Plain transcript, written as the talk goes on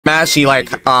messy, like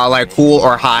cool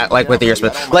or hot, like with the ears.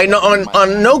 Like no,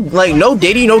 on no, like no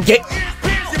Diddy, no gay.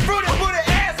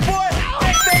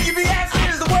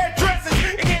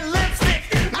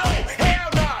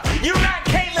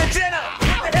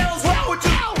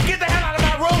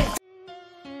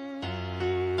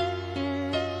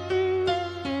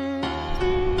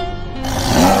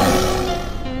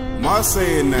 I'm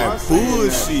saying that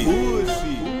bullshit.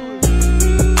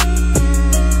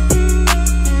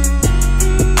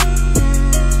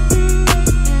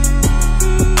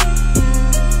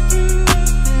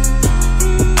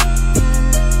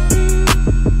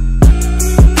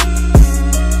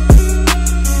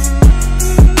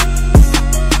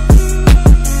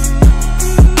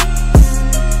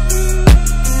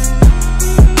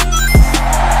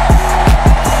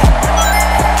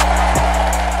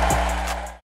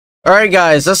 Alright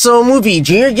guys, that's a movie.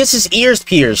 Junior gets his ears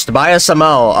pierced by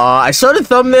SML. I saw the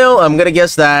thumbnail. I'm gonna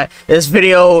guess that this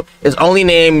video is only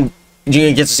named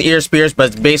Junior gets his ears pierced, but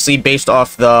it's basically based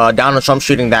off the Donald Trump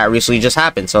shooting that recently just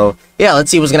happened. So yeah, let's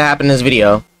see what's gonna happen in this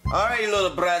video. Alright, you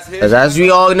little brats. As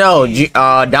we all know,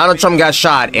 Donald Trump got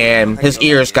shot and his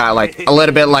ears got like a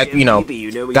little bit like, you know,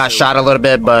 got shot a little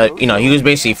bit, but you know, he was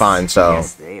basically fine, so.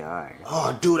 Yes, they are.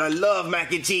 Oh, dude, I love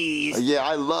mac and cheese. Yeah,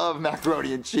 I love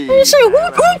macaroni and cheese. You say,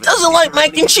 who doesn't like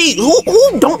mac and cheese?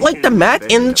 Who don't like the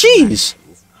mac and the cheese?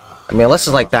 I mean, unless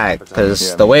it's like that,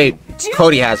 because the way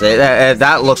Cody has it,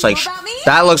 that looks like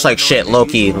shit.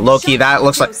 Low-key, that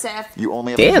looks like. You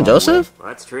only have damn, Joseph. Well,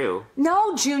 that's true.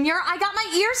 No, Junior, I got my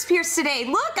ears pierced today.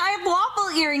 Look, I have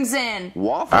waffle earrings in.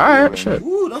 Waffle. All right, shit.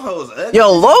 Ooh, Yo,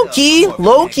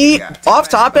 low-key, off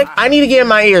topic. I need to get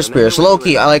my ears pierced.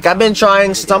 Low-key, like I've been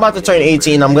trying since I'm about to turn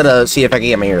 18. I'm gonna see if I can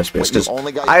get my ears pierced because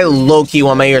I low-key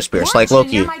want my ears pierced. Like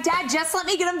low-key. My dad just let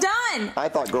me get them done. I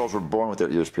thought girls were born with their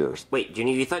ears pierced. Wait,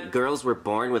 Junior, you thought girls were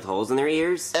born with holes in their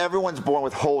ears? Everyone's born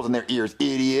with holes in their ears,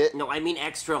 idiot. No, I mean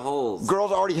extra holes.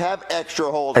 Girls already have extra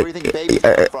holes. Where do you think babies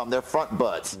come from? Their front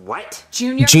butts. What?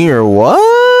 Junior, what?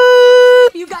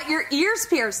 You got your ears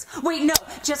pierced. Wait, no,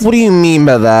 just. What do you mean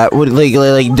by that? What, like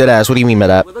deadass? What do you mean by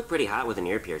that? Would look pretty hot with an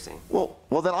ear piercing.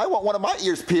 Well, then I want one of my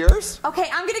ears pierced. Okay,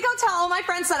 I'm gonna go tell all my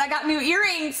friends that I got new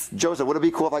earrings. Joseph, would it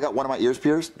be cool if I got one of my ears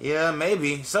pierced? Yeah,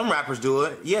 maybe. Some rappers do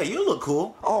it. Yeah, you look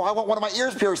cool. Oh, I want one of my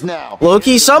ears pierced now.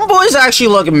 Loki, some boys actually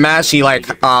look messy, like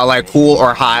cool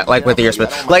or hot, like with the ears.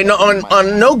 Like no,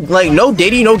 on no, like no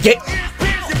Diddy, no gay.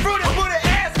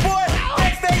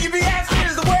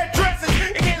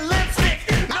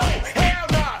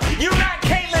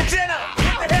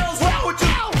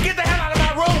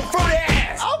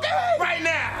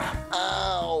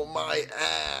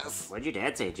 What'd your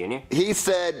dad say, Junior? He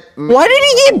said... Why did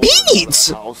he get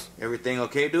beat? Everything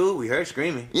okay, dude? We heard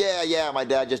screaming. Yeah, my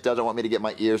dad just doesn't want me to get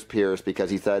my ears pierced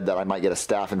because he said that I might get a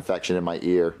staph infection in my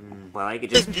ear. Well, I could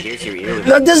just pierce your ear with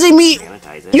that doesn't mean...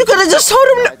 You could have just told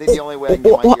him... I think the only way I can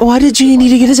get my why did Junior need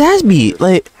to get his ass beat?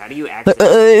 Like... How do you act?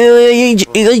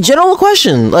 General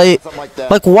question. Like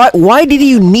why did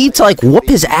you need to, like, whoop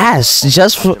his ass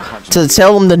just to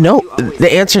tell him the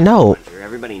answer no?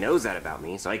 Everybody knows that about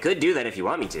me, so I could do that if you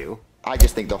want me to. I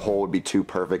just think the hole would be too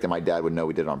perfect and my dad would know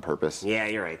we did it on purpose. Yeah,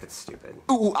 you're right. That's stupid.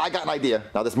 Ooh, I got an idea.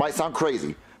 Now, this might sound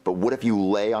crazy, but what if you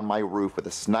lay on my roof with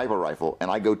a sniper rifle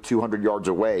and I go 200 yards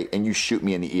away and you shoot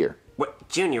me in the ear? What,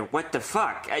 Junior, what the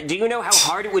fuck? Do you know how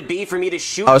hard it would be for me to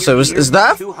shoot so is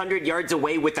that 200 yards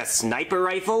away with a sniper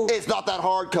rifle? It's not that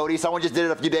hard, Cody. Someone just did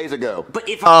it a few days ago. But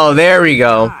if there we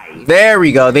go. There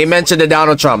we go. They mentioned the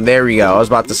Donald Trump. There we go. I was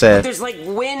about to say. There's like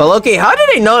wind. But okay, how did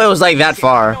they know it was like that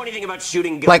far? I don't know anything about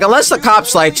shooting guns. Like, unless the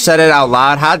cops like said it out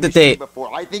loud, how did they?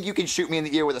 I think you can shoot me in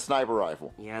the ear with a sniper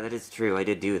rifle. Yeah, that is true. I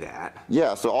did do that.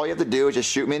 Yeah, so all you have to do is just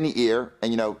shoot me in the ear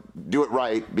and, you know, do it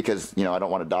right because, you know, I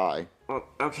don't want to die. Well,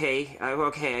 okay,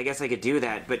 I guess I could do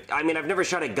that, but I mean, I've never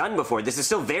shot a gun before. This is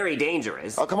still very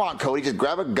dangerous. Oh, come on, Cody, just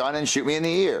grab a gun and shoot me in the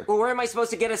ear. Well, where am I supposed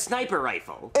to get a sniper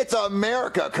rifle? It's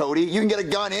America, Cody. You can get a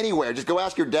gun anywhere. Just go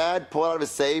ask your dad, pull it out of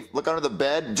his safe, look under the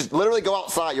bed, just literally go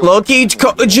outside. Low-key,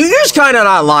 Junior's kind of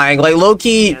not lying. Like,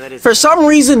 low-key, for some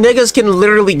reason, niggas can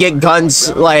literally get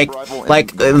guns, like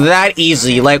that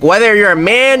easy. Like, whether you're a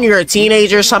man, you're a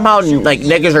teenager, somehow, like,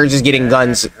 niggas are just getting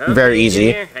guns very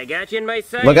easy. I got you in my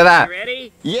sight. Look at that. You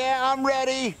ready? Yeah, I'm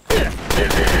ready.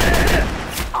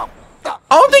 I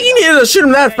don't think you needed to shoot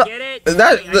him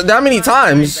that many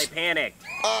times. I panicked.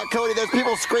 Cody, there's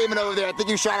people screaming over there. I think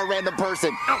you shot a random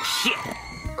person. Oh, shit.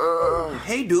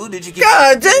 Hey, dude, did you get...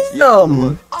 God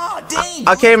damn. Oh, dang.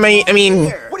 Okay, I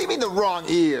mean... What do you mean the wrong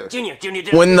ear? Junior.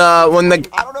 When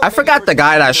I forgot the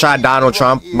guy that shot Donald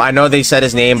Trump. I know they said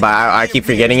his name, but I keep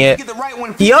forgetting it.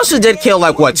 He also did kill,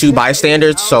 like, what, 2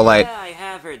 bystanders? So, like... Yeah, I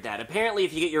have heard heard that. Apparently,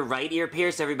 if you get your right ear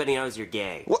pierced, everybody knows you're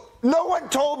gay. Well, no one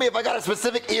told me if I got a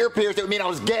specific ear pierced, it would mean I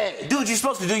was gay. Dude, you're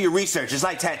supposed to do your research. It's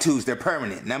like tattoos. They're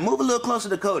permanent. Now move a little closer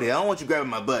to Cody. I don't want you grabbing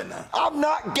my butt now. I'm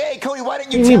not gay, Cody. Why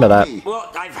didn't you What do you mean tell by me? Well,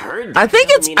 I've heard. I think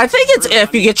it's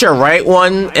if you get your right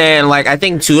one and like I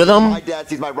think two of them. My dad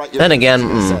sees my right ear. Then again,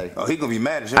 Oh, he gonna be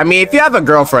mad as I mean, if you have a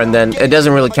girlfriend, then it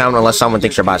doesn't really count unless someone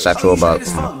thinks you're bisexual. But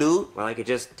fuck, dude. Well, I could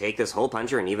just take this hole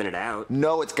puncher and even it out.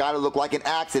 No, it's got to look like an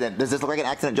accident. Does this look like an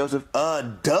accident, Joseph?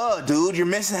 Duh, dude. You're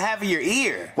missing half of your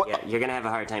ear. What? Yeah, you're gonna have a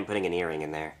hard time putting an earring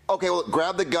in there. Okay, well,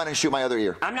 grab the gun and shoot my other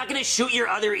ear. I'm not gonna shoot your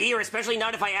other ear, especially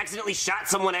not if I accidentally shot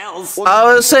someone else.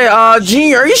 I would say,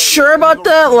 Junior, are you sure about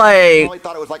that? I Like, only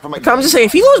thought it was like for my. I'm just saying,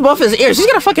 if he loses both his ears, he's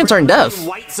gonna fucking turn deaf.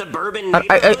 White suburban.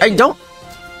 I don't.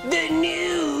 The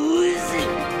news.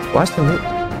 Watch the news.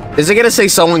 Is it gonna say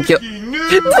someone killed?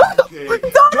 Donald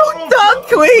Duck,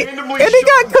 wait, and they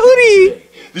got Cody.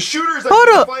 The shooter is Hold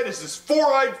up. identified as this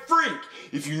four-eyed freak.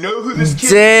 If you know who this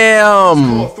kid Damn. is,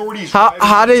 call authorities How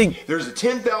right away. did? There's a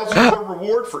 $10,000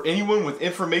 reward for anyone with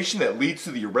information that leads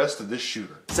to the arrest of this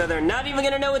shooter. So they're not even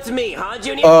gonna know it's me, huh,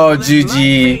 Junior? Oh, Well, that's my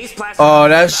GG. face plastered Oh, on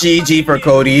that's the GG for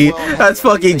Cody. That's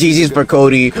fucking GG's for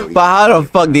Cody. But how the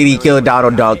fuck did he kill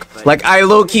Donald Duck? Like, I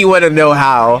low-key want to know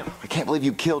how. I can't believe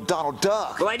you killed Donald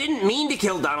Duck. Well, I didn't mean to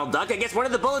kill Donald Duck. I guess one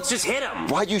of the bullets just hit him.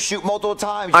 Why'd you shoot multiple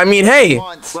times? I mean, hey.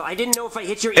 Once. Well, I didn't know if I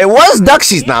hit your. It was Duck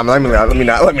season. Nah, let me not. I mean,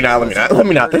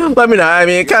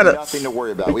 it kind of. Nothing to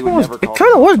worry about. We would never It call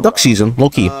kind of was Duck season,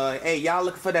 low-key. Hey, y'all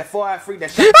looking for that four-eyed freak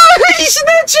that He's right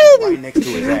snitching! next to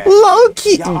his ass?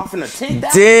 Low-key. Y'all offering a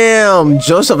 10,000? Damn,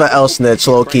 Joseph a L snitch,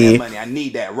 low-key. Money. I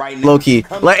need that right now. Low-key.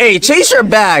 Like, hey, chase your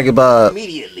bag, but...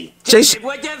 Immediately. Chase...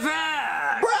 What the fuck?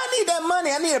 Bro, I need that money.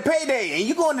 I need a payday, and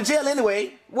you going to jail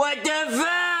anyway. What the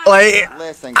fuck? Like,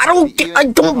 Listen, I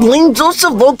don't blame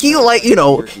Joseph, low-key. Like, you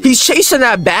know, he's chasing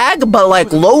that bag, but,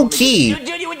 like, low-key.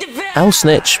 Junior, what the fuck? L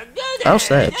snitch. L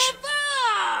snitch.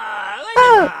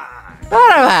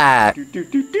 What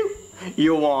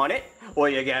You want it? Well,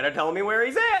 you gotta tell me where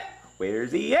he's at.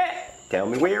 Where's he at? Tell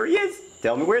me where he is.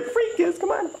 Tell me where the freak is. Come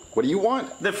on. What do you want?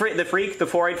 The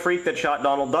four-eyed freak that shot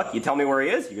Donald Duck. You tell me where he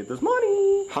is, you get this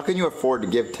money. How can you afford to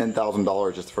give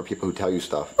 $10,000 just for people who tell you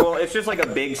stuff? Well, it's just like a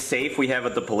big safe we have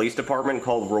at the police department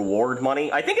called reward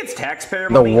money. I think it's taxpayer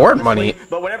money. Reward honestly, money?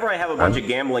 But whenever I have a bunch of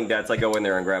gambling debts, I go in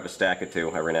there and grab a stack of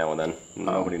two every now and then.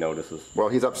 Nobody notices. Well,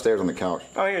 he's upstairs on the couch.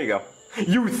 Oh, here you go.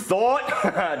 You thought?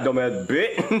 Dumbass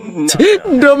bit. No.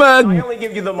 Dumbass. I only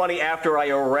give you the money after I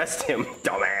arrest him,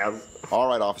 dumbass. All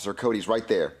right, officer, Cody's right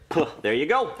there. There you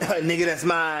go. Nigga, that's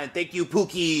mine. Thank you,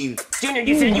 Pookie. Junior,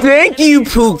 you said you. Thank you,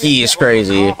 Pookie. Is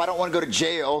crazy. I don't want to go to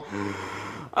jail.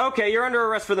 Okay, you're under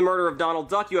arrest for the murder of Donald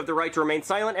Duck. You have the right to remain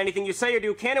silent. Anything you say or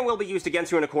do can and will be used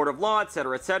against you in a court of law,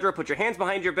 etc., etc. Put your hands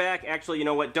behind your back. Actually, you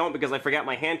know what? Don't, because I forgot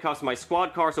my handcuffs in my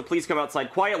squad car, so please come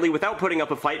outside quietly without putting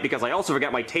up a fight, because I also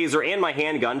forgot my taser and my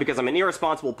handgun, because I'm an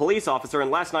irresponsible police officer, and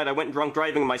last night I went drunk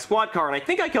driving in my squad car, and I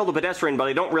think I killed a pedestrian, but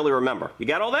I don't really remember. You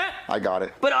got all that? I got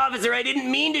it. But officer, I didn't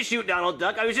mean to shoot Donald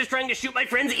Duck. I was just trying to shoot my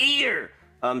friend's ear.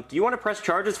 Do you want to press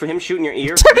charges for him shooting your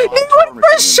ear? He would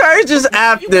press charges You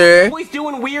guys are after. always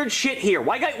doing weird shit here.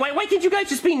 Why can't you guys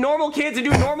just be normal kids and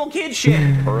do normal kid shit?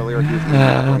 Earlier, he was eating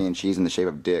macaroni and cheese in the shape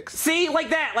of dicks. See,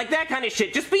 like that kind of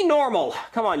shit. Just be normal.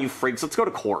 Come on, you freaks. Let's go to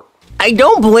court. I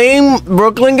don't blame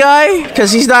Brooklyn guy,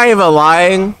 because he's not even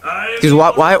lying. Because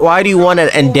why do you want an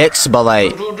index, but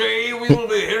like... Today we will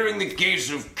be hearing the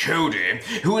case of Cody,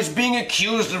 who is being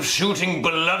accused of shooting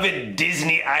beloved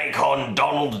Disney icon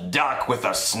Donald Duck with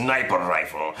a sniper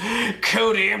rifle.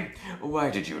 Cody, why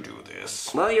did you do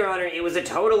this? Well, Your Honor, it was a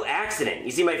total accident.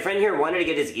 You see, my friend here wanted to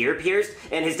get his ear pierced,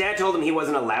 and his dad told him he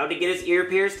wasn't allowed to get his ear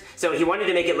pierced, so he wanted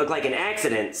to make it look like an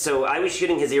accident. So I was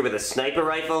shooting his ear with a sniper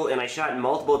rifle, and I shot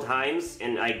multiple times,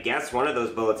 and I guess one of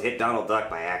those bullets hit Donald Duck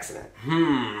by accident.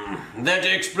 That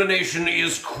explanation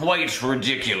is quite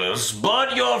ridiculous,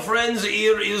 but your friend's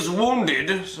ear is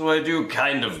wounded, so I do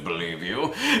kind of believe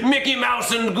you. Mickey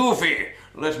Mouse and Goofy,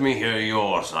 let me hear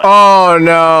your side. Oh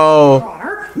no.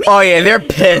 Oh yeah, they're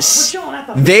pissed.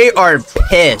 They are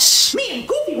pissed. Me and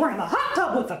Goofy were in the hot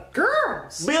tub with the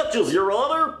girls. Bitches, Your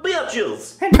Honor,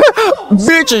 bitches.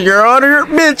 Bitches, your honor,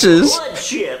 bitches. Blood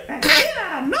shit. And then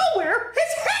out of nowhere,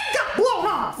 his head got blown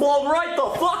off. Well, right the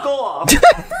fuck off.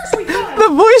 First we thought The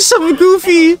voice of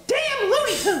Goofy. damn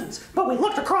Looney Tunes, but we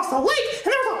looked across the lake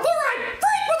and there was a four-eyed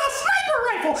freak with a sniper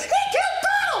rifle. He killed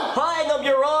Donald. Hang him,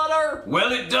 Your Honor.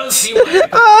 Well, it does seem like...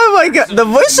 Oh my god, the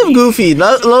voice of Goofy,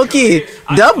 low-key.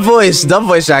 Dub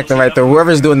voice acting right there,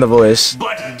 whoever's doing the voice.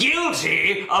 But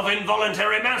guilty of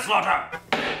involuntary manslaughter.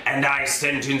 And I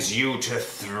sentence you to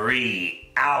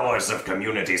 3 hours of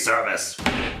community service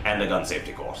and a gun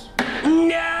safety course.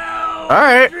 No!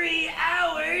 Alright. 3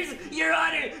 hours? Your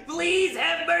Honor, please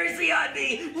have mercy on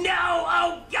me. No!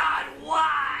 Oh, God,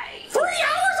 why? 3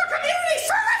 hours of community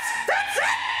service? That's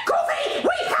it! Goofy,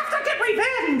 we have to get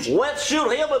revenge! Let's shoot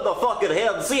him in the fucking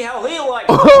head and see how he likes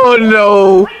it. Oh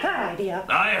no. Like that idea.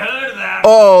 I heard that.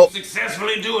 Oh.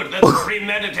 Successfully do it. That's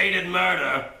premeditated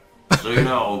murder. So you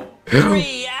know.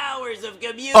 3 hours of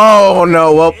community. Oh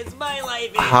no. Well, It's my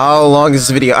life. how long is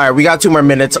this video? All right, we got 2 more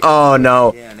minutes. Oh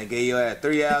no. Yeah, and they gave you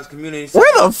 3 hours community.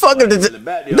 Where the fuck did this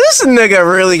nigga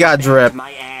really got drip?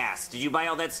 My ass. Did you buy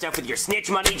all that stuff with your snitch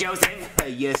money, Joseph?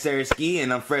 Yes, sir, ski,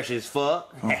 and I'm fresh as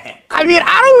fuck. I mean,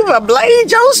 I don't even blame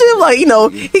Joseph. Like, you know,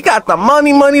 he got the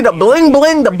money, the bling,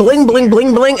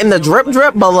 bling, and the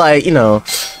drip, but like, you know,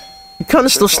 he kind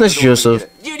of still snitch Joseph.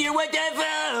 Junior, what the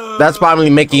fuck? That's probably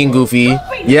Mickey and Goofy.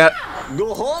 Yep.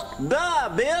 Go hawk, die,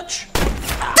 bitch.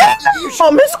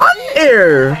 Oh, Miss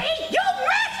Unfair. Hey, you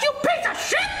mess, you piece of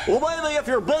shit! Well, maybe if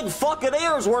your big fucking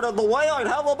ears weren't in the way, I'd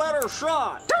have a better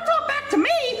shot. Don't talk back to me!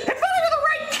 It's not even the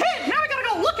right kid! Now I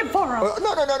gotta go looking for him!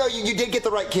 No, you did get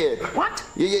the right kid. What?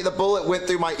 Yeah, the bullet went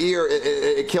through my ear.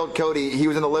 It killed Cody. He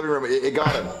was in the living room. It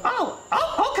got him.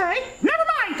 Oh, okay. Never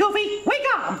mind, Goofy. We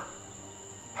got him.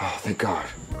 Oh, thank God.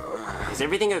 Is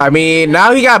everything okay? I mean,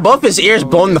 now he got both his ears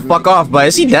blown the fuck off, but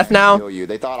is he deaf now?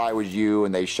 They thought I was you,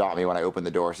 and they shot me when I opened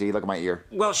the door. See, look at my ear.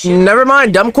 Well, shit. Never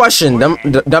mind, dumb question,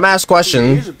 dumbass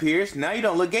question. Ears are pierced. Now you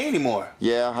don't look gay anymore.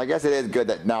 Yeah, I guess it is good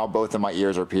that now both of my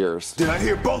ears are pierced. Did I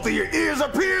hear both of your ears are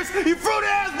pierced? You fruit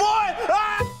ass boy!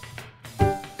 Ah!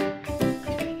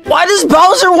 Why does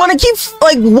Bowser want to keep,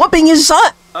 like, whooping his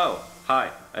son? Oh, hi.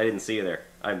 I didn't see you there.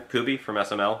 I'm Cody from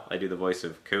SML. I do the voice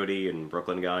of Cody and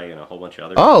Brooklyn Guy and a whole bunch of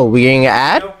others. Oh, we getting an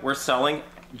ad? We're selling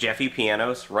Jeffy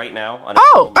pianos right now. On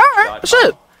alright,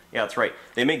 shit. Yeah, that's right.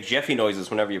 They make Jeffy noises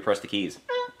whenever you press the keys.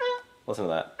 Listen to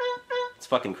that. It's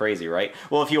fucking crazy, right?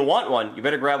 Well, if you want one, you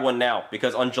better grab one now,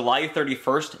 because on July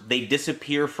 31st, they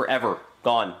disappear forever.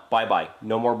 Gone. Bye-bye.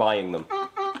 No more buying them.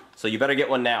 So you better get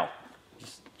one now.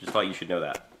 Just thought you should know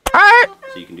that. Alright.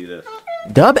 So you can do this.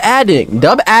 Dub ad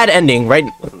ending, right?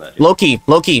 Low key.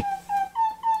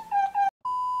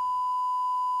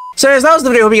 So guys, that was the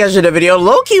video. Hope you guys enjoyed the video.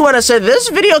 Low-key, when I said this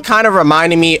video kind of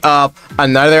reminded me of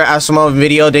another SML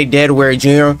video they did where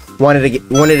Junior wanted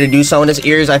to do so in his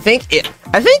ears. I think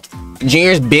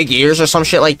Junior's big ears or some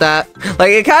shit like that.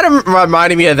 Like, it kind of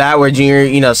reminded me of that where Junior,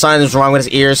 you know, something's wrong with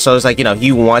his ears, so it's like, you know,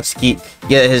 he wants to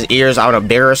get his ears out of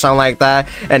bigger or something like that,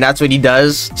 and that's what he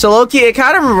does. So low-key, it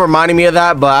kind of reminded me of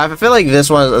that, but I feel like this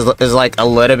one is like a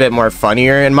little bit more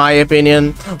funnier in my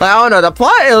opinion. Like, I don't know, the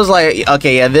plot, it was like,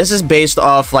 okay, yeah, this is based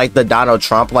off like the Donald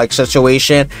Trump like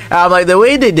situation. Like the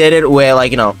way they did it with, like,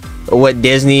 you know, what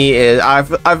Disney is, I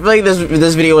feel like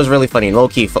this video was really funny,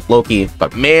 low-key,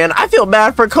 but man, I feel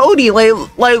bad for Cody.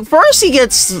 Like first he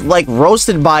gets like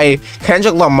roasted by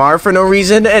Kendrick Lamar for no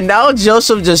reason, and now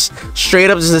Joseph just straight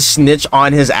up just snitch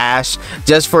on his ass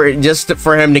just for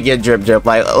him to get drip.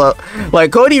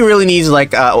 Like Cody really needs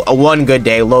like a one good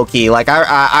day, low-key. Like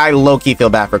I low-key feel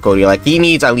bad for Cody. Like he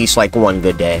needs at least like one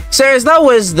good day. So guys, that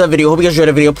was the video. Hope you guys enjoyed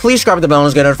the video. Please subscribe to the bell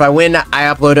and get notified when I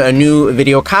upload a new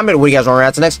video. Comment what you guys want to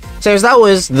react to next. So guys, that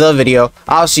was the video.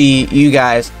 I'll see you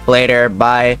guys later.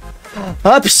 Bye.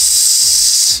 Peace.